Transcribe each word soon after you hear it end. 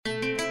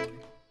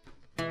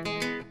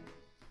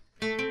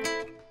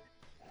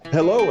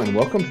Hello and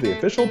welcome to the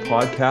official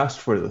podcast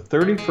for the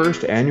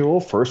 31st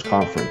Annual FIRST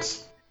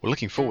Conference. We're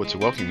looking forward to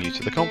welcoming you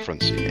to the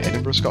conference in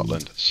Edinburgh,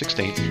 Scotland,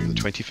 16th through the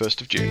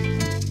 21st of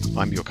June.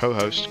 I'm your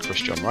co-host,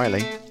 Chris John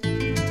Riley.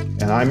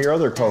 And I'm your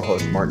other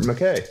co-host, Martin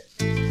McKay.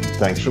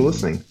 Thanks for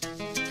listening.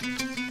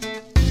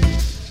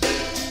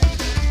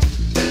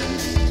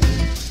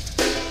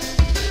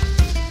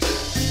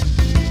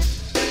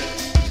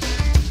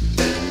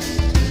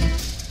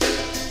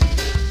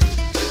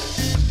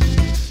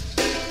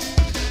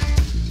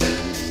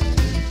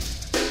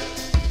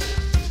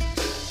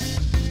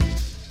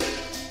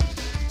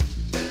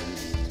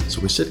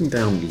 We're sitting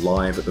down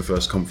live at the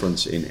FIRST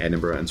Conference in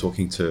Edinburgh and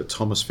talking to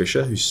Thomas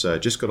Fisher, who's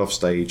just got off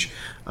stage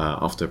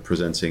after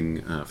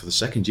presenting for the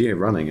second year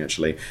running,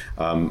 actually,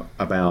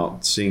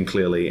 about seeing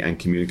clearly and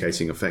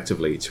communicating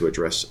effectively to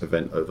address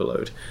event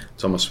overload.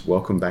 Thomas,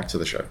 welcome back to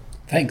the show.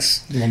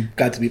 Thanks. I'm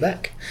glad to be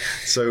back.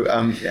 So,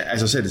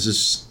 as I said, this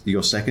is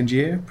your second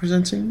year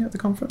presenting at the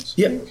conference?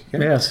 Yeah,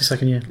 it's the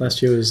second year.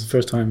 Last year was the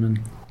first time. And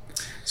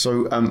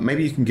so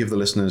maybe you can give the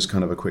listeners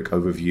kind of a quick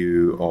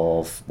overview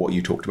of what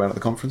you talked about at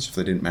the conference if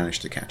they didn't manage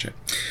to catch it.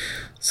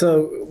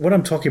 So what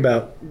I'm talking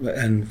about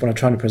and what I'm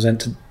trying to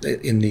present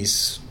in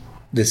this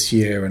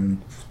year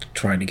and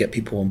trying to get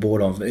people on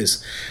board of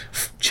is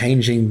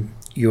changing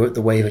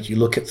the way that you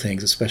look at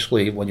things,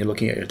 especially when you're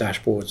looking at your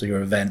dashboards or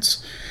your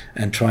events,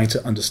 and trying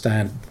to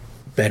understand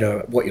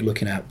better what you're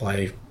looking at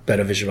by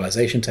better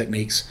visualization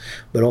techniques,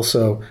 but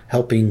also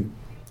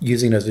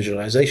using those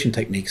visualization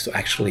techniques to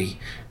actually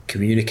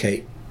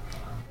communicate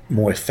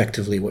more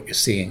effectively what you're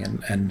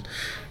seeing, and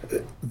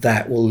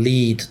that will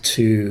lead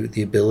to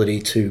the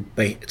ability to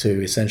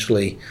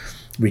essentially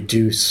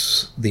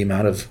reduce the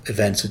amount of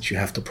events that you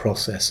have to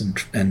process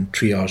and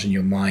triage in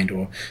your mind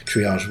or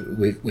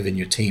triage within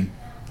your team.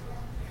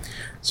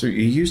 So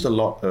you used a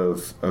lot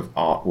of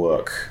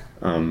artwork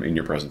in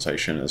your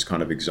presentation as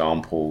kind of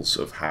examples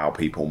of how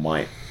people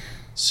might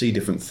see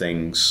different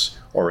things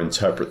or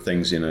interpret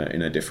things in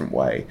a different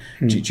way.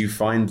 Did you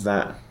find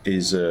that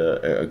is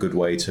a good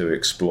way to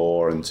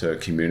explore and to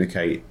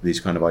communicate these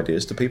kind of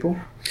ideas to people?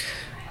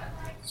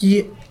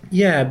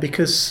 Yeah,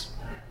 because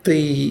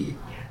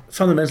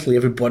fundamentally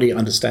everybody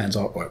understands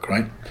artwork,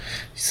 right?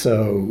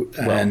 So,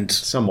 and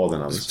some more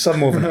than others.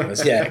 Some more than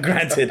others, yeah,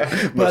 granted.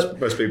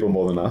 most people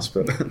more than us,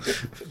 but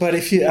but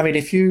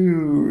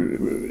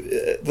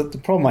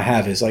the problem I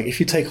have is, like, if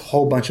you take a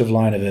whole bunch of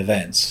line of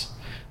events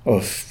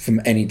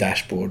from any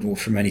dashboard or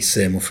from any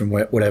sim or from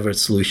whatever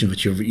solution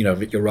that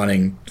you're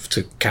running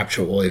to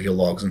capture all of your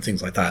logs and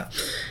things like that,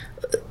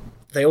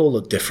 they all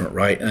look different,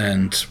 right?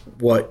 And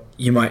what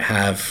you might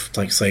have,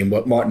 like saying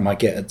what Martin might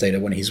get at data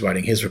when he's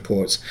writing his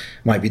reports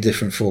might be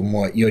different from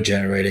what you're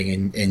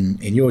generating in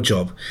your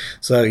job.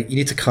 So you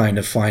need to kind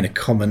of find a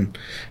common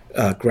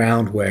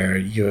ground where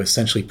you're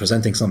essentially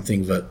presenting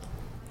something that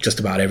just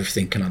about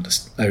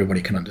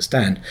everybody can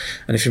understand.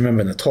 And if you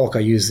remember in the talk, I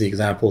used the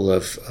example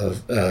of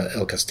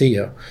El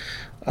Castillo,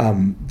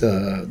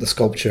 the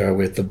sculpture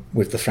with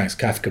the Franz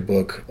Kafka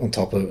book on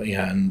top of,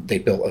 and they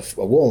built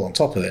a wall on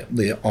top of it.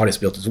 The artist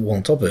built a wall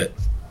on top of it.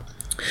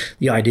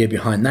 The idea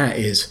behind that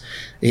is,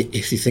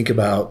 if you think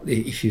about,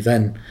 if you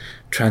then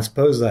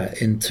transpose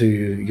that into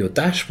your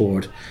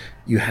dashboard,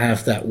 you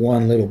have that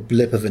one little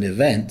blip of an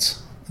event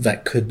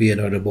that could be a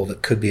notable,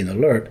 that could be an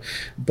alert,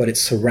 but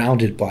it's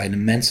surrounded by an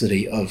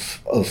immensity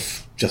of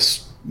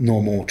just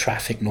normal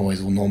traffic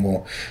noise or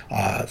normal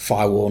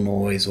firewall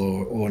noise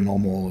or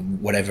normal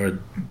whatever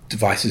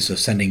devices are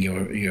sending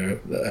your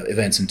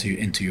events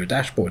into your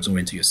dashboards or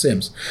into your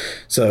SIMs.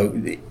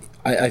 So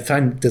I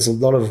find there's a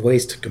lot of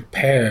ways to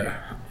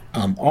compare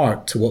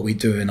art to what we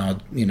do in our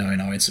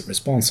incident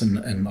response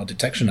and our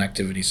detection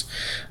activities.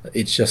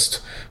 It's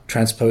just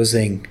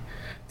transposing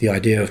the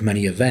idea of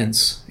many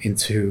events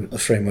into a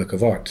framework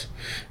of art.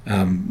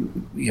 I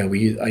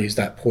use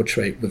that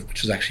portrait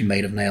which was actually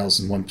made of nails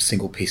and one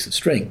single piece of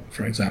string,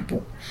 for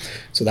example.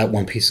 So that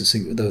one piece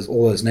of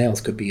all those nails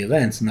could be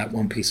events, and that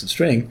one piece of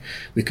string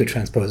we could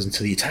transpose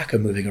into the attacker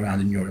moving around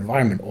in your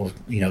environment, or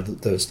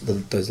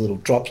those little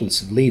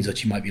droplets of leads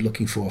that you might be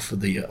looking for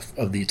the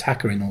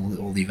attacker in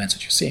all the events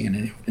that you're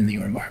seeing in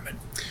your environment.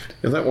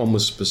 Yeah, that one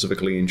was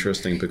specifically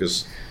interesting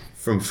because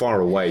from far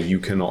away, you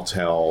cannot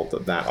tell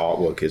that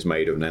artwork is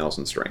made of nails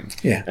and string.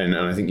 Yeah. And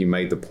I think you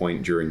made the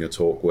point during your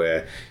talk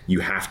where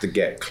you have to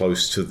get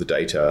close to the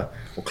data,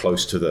 or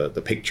close to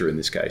the picture in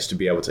this case, to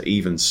be able to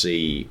even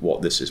see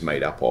what this is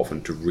made up of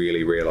and to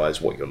really realize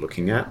what you're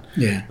looking at.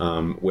 Yeah.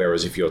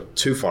 Whereas if you're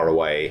too far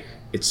away,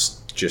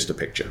 it's just a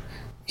picture.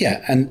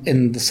 Yeah, and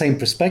in the same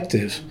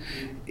perspective,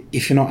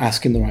 if you're not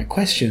asking the right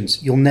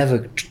questions, you'll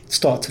never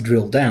start to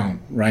drill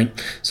down, right?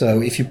 So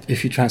if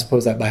you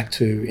transpose that back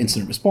to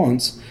incident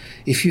response,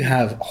 if you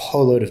have a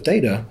whole load of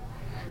data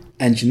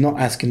and you're not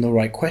asking the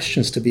right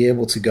questions to be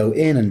able to go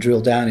in and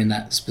drill down in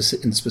that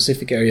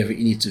specific area that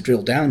you need to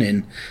drill down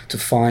in to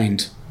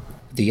find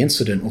the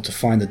incident or to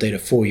find the data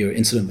for your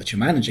incident that you're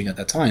managing at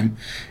that time,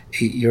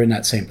 you're in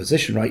that same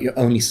position, right? You're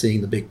only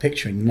seeing the big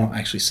picture and you're not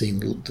actually seeing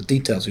the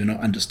details. You're not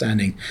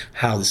understanding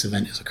how this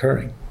event is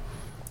occurring.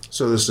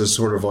 So this is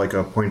sort of like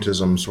a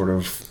pointism sort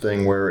of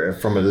thing where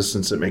from a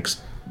distance it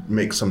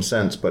makes some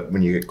sense, but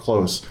when you get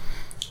close,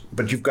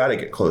 but you've got to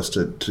get close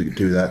to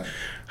do that.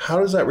 How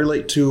does that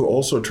relate to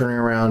also turning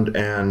around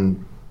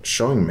and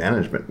showing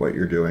management what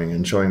you're doing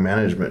and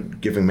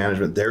giving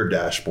management their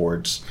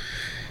dashboards?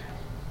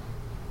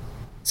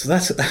 So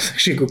that's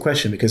actually a good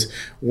question, because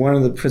one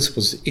of the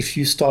principles, if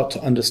you start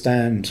to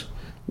understand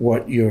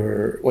what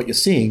you're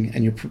seeing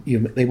and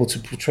you're able to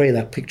portray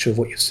that picture of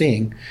what you're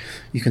seeing,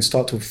 you can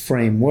start to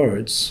frame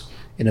words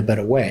in a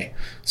better way.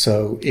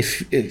 So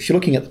if you're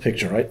looking at the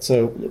picture, right?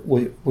 So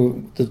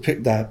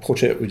that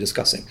portrait we're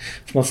discussing,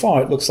 from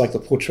afar it looks like the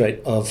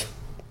portrait of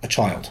a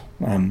child.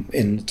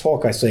 In the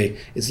talk I say,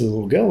 is it a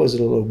little girl or is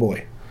it a little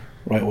boy?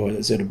 Right, or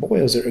is it a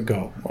boy or is it a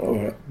girl?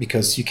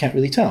 Because you can't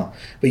really tell.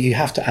 But you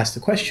have to ask the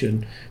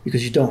question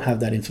because you don't have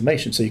that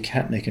information, so you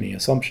can't make any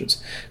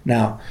assumptions.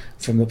 Now,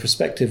 from the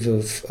perspective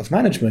of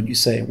management, you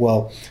say,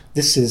 well,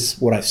 this is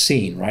what I've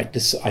seen, right?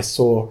 I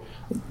saw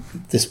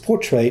this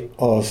portrait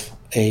of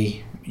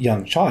a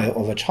young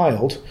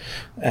child,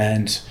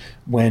 and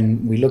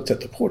when we looked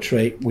at the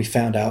portrait, we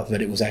found out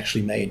that it was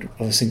actually made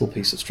of a single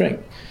piece of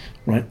string.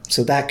 Right,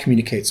 so that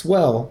communicates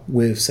well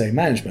with, say,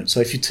 management.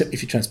 So if you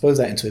transpose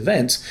that into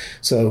events,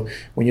 so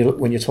when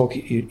you're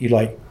talking, you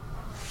like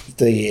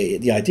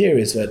the idea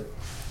is that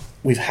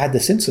we've had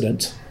this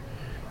incident.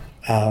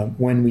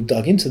 When we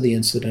dug into the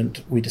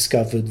incident, we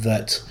discovered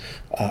that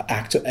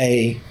actor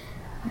A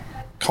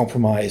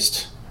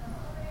compromised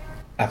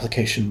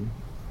application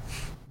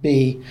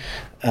B,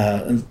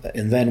 and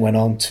then went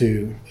on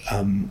to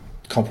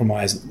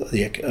compromise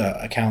the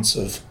accounts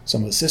of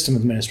some of the system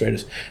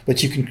administrators.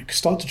 But you can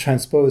start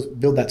to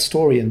build that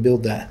story and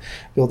build the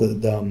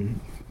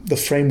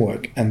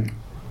framework. And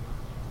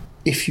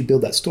if you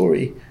build that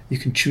story, you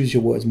can choose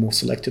your words more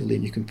selectively,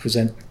 and you can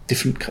present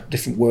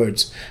different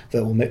words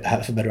that will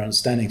have a better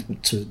understanding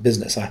to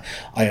business.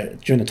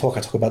 During the talk,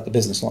 I talk about the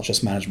business, not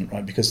just management,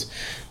 right? Because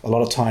a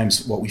lot of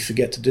times what we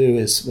forget to do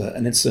is that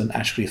an incident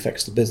actually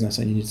affects the business,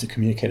 and you need to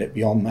communicate it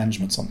beyond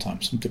management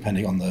sometimes,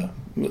 depending on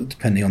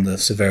the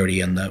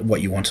severity and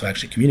what you want to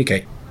actually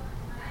communicate.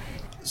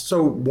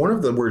 So one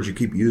of the words you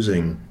keep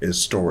using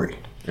is story,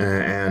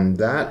 and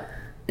that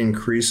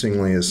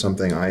increasingly is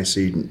something I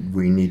see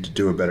we need to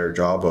do a better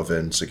job of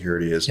in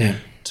security is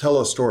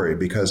tell a story,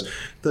 because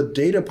the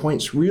data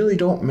points really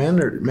don't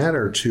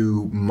matter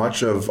to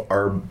much of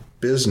our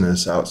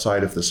business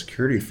outside of the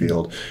security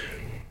field.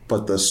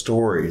 But the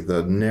story,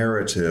 the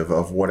narrative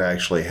of what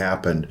actually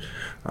happened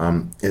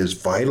is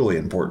vitally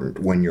important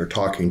when you're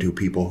talking to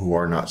people who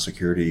are not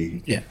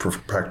security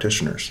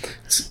practitioners.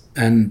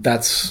 And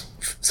that's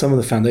some of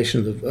the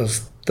foundation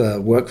of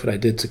the work that I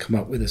did to come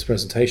up with this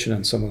presentation,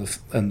 and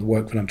the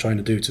work that I'm trying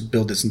to do to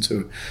build this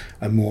into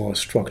a more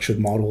structured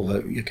model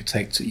that you could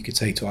take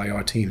to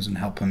IR teams and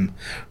help them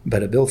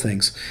better build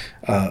things,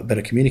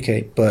 better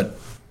communicate. But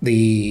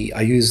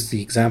I use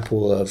the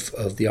example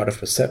of the art of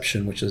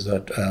perception, which is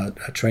a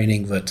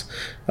training that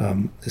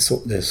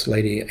this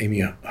lady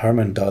Amy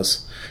Herman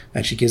does,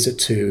 and she gives it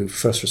to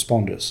first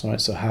responders. Right,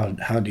 so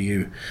how do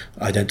you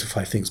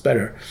identify things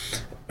better?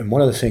 And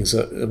one of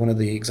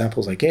the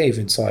examples I gave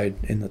in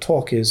the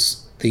talk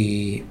is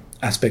the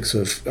aspects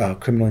of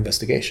criminal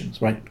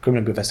investigations, right?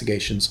 Criminal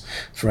investigations,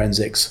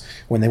 forensics.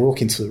 When they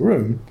walk into the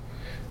room,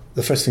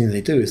 the first thing they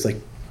do is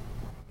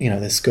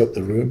they scope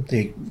the room,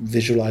 they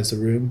visualize the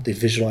room, they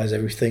visualize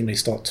everything, they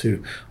start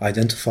to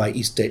identify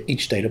each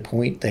data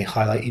point, they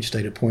highlight each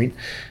data point,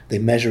 they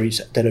measure each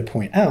data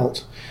point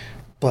out,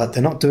 but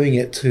they're not doing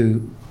it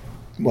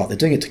they're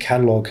doing it to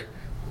catalog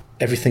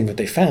everything that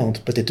they found,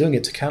 but they're doing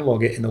it to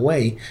catalog it in a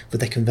way that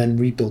they can then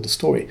rebuild the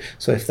story.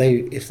 So if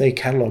they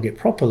catalog it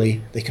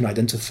properly, they can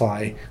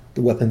identify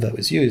the weapon that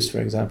was used, for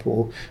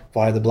example,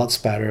 via the blood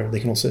spatter. They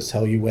can also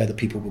tell you where the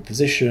people were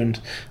positioned,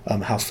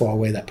 how far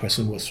away that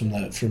person was from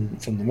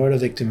the murder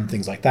victim, and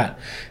things like that.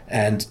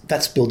 And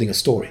that's building a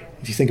story.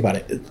 If you think about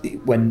it,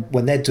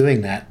 when they're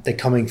doing that, they're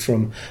coming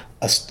from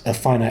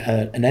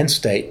an end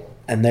state,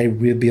 and they're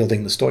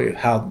rebuilding the story of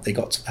how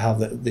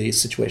the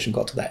situation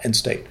got to that end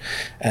state.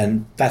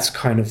 And that's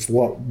kind of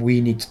what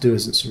we need to do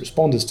as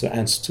responders to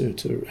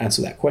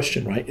answer that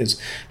question, right?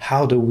 Is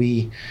how do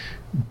we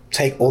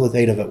take all the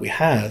data that we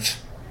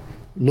have,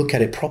 look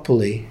at it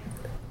properly,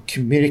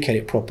 communicate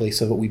it properly,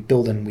 so that we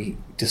build and we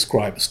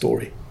describe a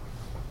story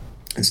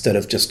instead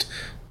of just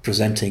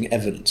presenting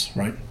evidence,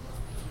 right?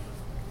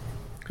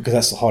 Because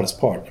that's the hardest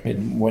part. I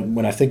mean,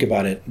 when I think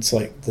about it, it's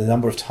like the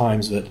number of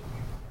times that,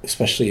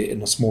 especially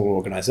in the smaller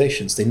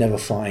organizations, they never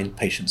find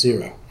patient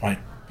zero, right?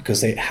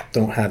 Because they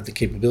don't have the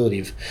capability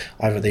of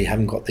either they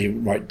haven't got the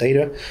right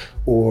data,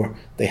 or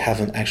they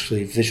haven't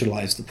actually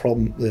visualized the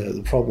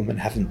problem and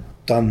haven't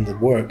done the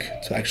work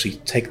to actually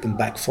take them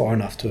back far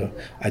enough to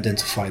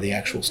identify the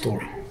actual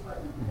story.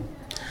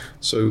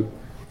 So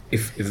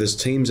if there's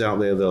teams out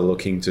there that are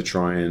looking to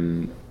try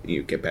and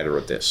get better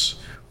at this,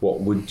 what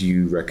would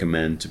you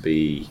recommend to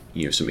be,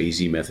 some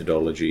easy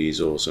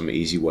methodologies or some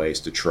easy ways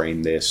to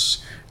train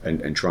this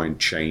and try and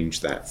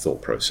change that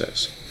thought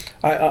process?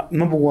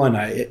 Number one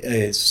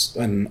is,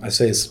 and I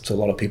say this to a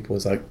lot of people,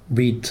 is like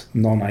read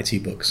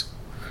non-IT books,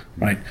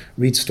 right?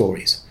 Read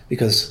stories,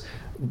 because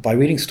by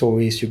reading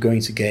stories, you're going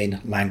to gain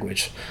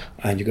language,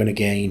 and you're going to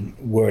gain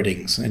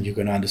wordings, and you're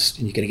going to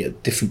understand. You're going to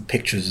get different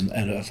pictures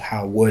and of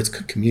how words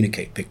can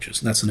communicate pictures,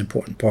 and that's an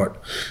important part,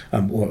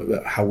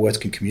 or how words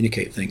can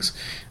communicate things,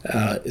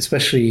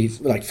 especially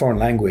like foreign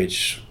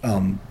language.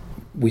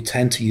 We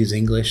tend to use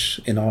English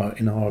in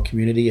our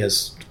community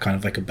as kind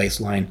of like a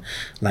baseline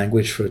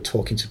language for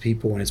talking to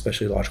people, and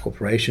especially large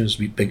corporations.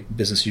 Big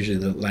business usually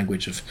the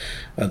language of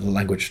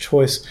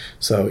choice.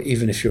 So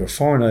even if you're a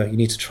foreigner, you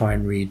need to try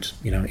and read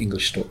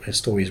English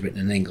stories written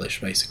in English,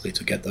 basically,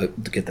 to get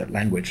that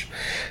language.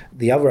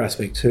 The other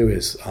aspect too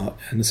is,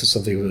 and this is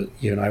something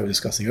you and I were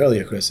discussing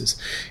earlier, Chris,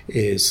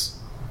 is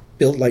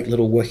build like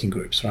little working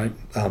groups, right?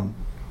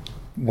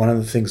 One of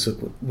the things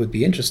that would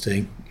be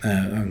interesting,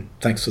 and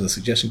thanks for the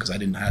suggestion because I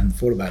hadn't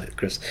thought about it,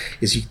 Chris,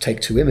 is you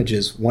take two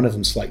images, one of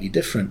them slightly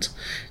different,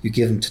 you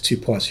give them to two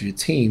parts of your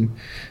team,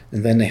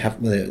 and then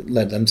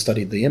let them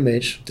study the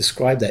image,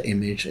 describe that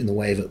image in the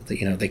way that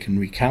they can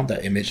recount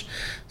that image,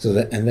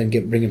 and then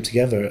bring them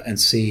together and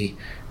see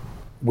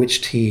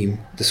which team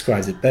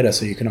describes it better,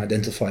 so you can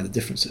identify the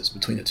differences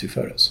between the two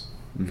photos.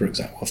 For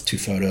example, of two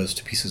photos,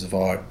 two pieces of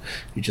art,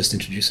 you just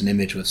introduce an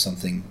image with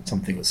something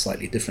that's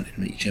slightly different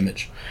in each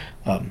image,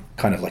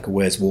 kind of like a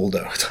Where's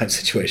Waldo type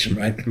situation,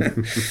 right?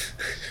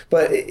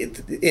 But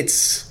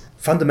it's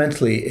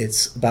fundamentally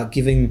it's about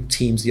giving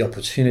teams the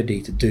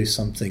opportunity to do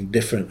something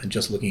different than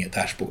just looking at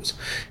dashboards.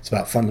 It's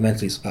about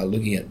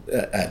looking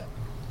at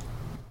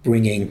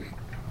bringing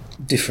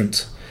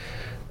different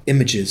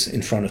images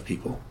in front of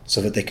people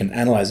so that they can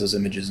analyze those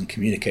images and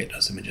communicate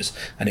those images.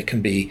 And it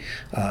can be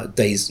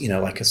days,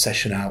 like a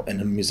session out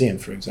in a museum,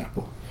 for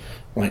example,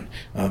 right?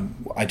 I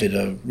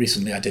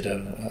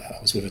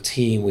was with a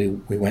team,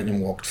 we went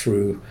and walked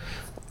through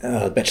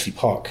Bletchley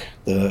Park,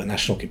 the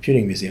National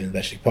Computing Museum in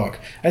Bletchley Park.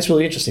 And it's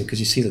really interesting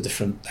because you see the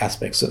different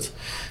aspects of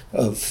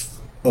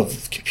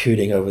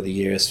computing over the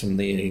years, from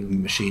the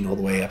machine all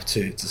the way up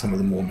to some of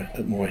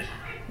the more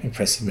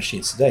impressive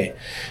machines today.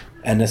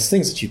 And there's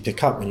things that you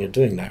pick up when you're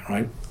doing that,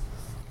 right?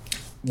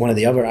 One of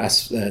the other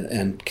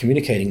and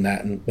communicating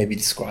that and maybe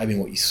describing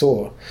what you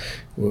saw,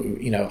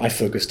 I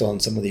focused on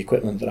some of the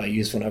equipment that I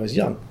used when I was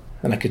young.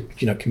 And I could,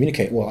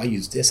 communicate, well, I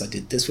used this, I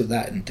did this with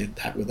that, and did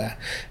that with that.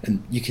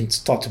 And you can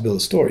start to build a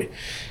story.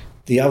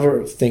 The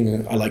other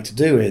thing I like to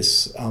do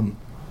is,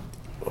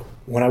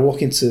 when I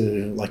walk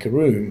into like a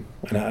room,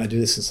 and I do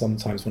this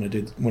sometimes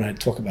when I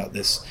talk about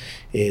this,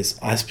 is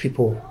ask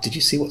people, did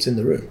you see what's in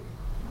the room?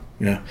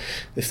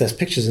 If there's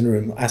pictures in the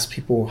room, ask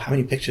people how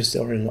many pictures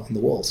there are on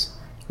the walls.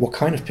 What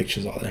kind of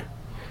pictures are there?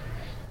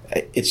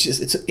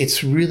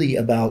 It's really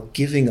about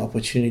giving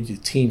opportunity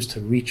to teams to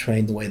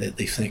retrain the way that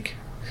they think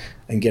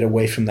and get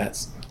away from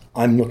that.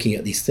 I'm looking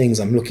at these things,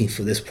 I'm looking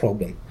for this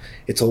problem.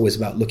 It's always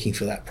about looking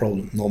for that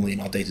problem, normally in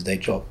our day-to-day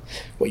job.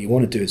 What you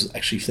want to do is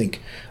actually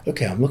think,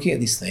 okay, I'm looking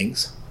at these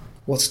things.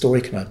 What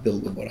story can I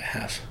build with what I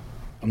have?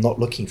 I'm not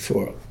looking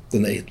for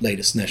the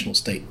latest nation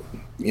state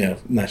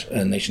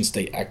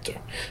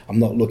actor. I'm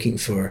not looking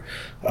for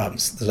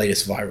the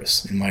latest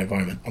virus in my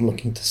environment. I'm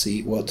looking to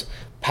see what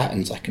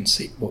patterns I can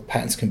see, what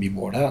patterns can be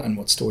brought out, and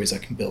what stories I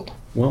can build.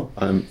 Well,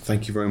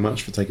 thank you very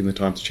much for taking the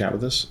time to chat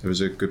with us. It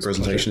was a good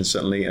presentation,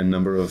 certainly a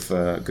number of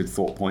good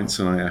thought points,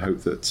 and I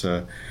hope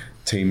that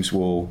teams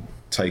will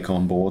take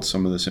on board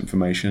some of this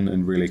information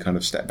and really kind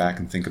of step back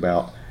and think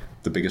about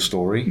the bigger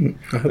story.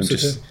 I hope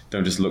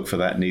Don't just look for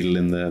that needle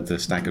in the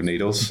stack of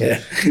needles.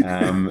 Yeah.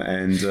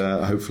 And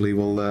hopefully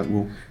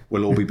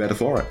we'll all be better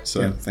for it.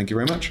 So Thank you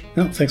very much.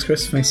 No, thanks,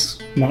 Chris. Thanks,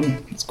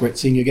 Martin. It's great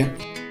seeing you again.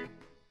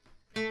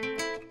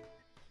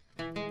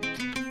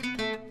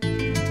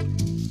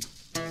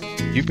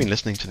 You've been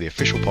listening to the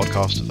official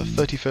podcast of the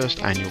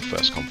 31st Annual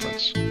FIRST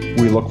Conference.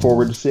 We look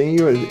forward to seeing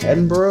you in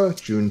Edinburgh,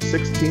 June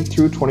 16th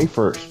through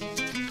 21st.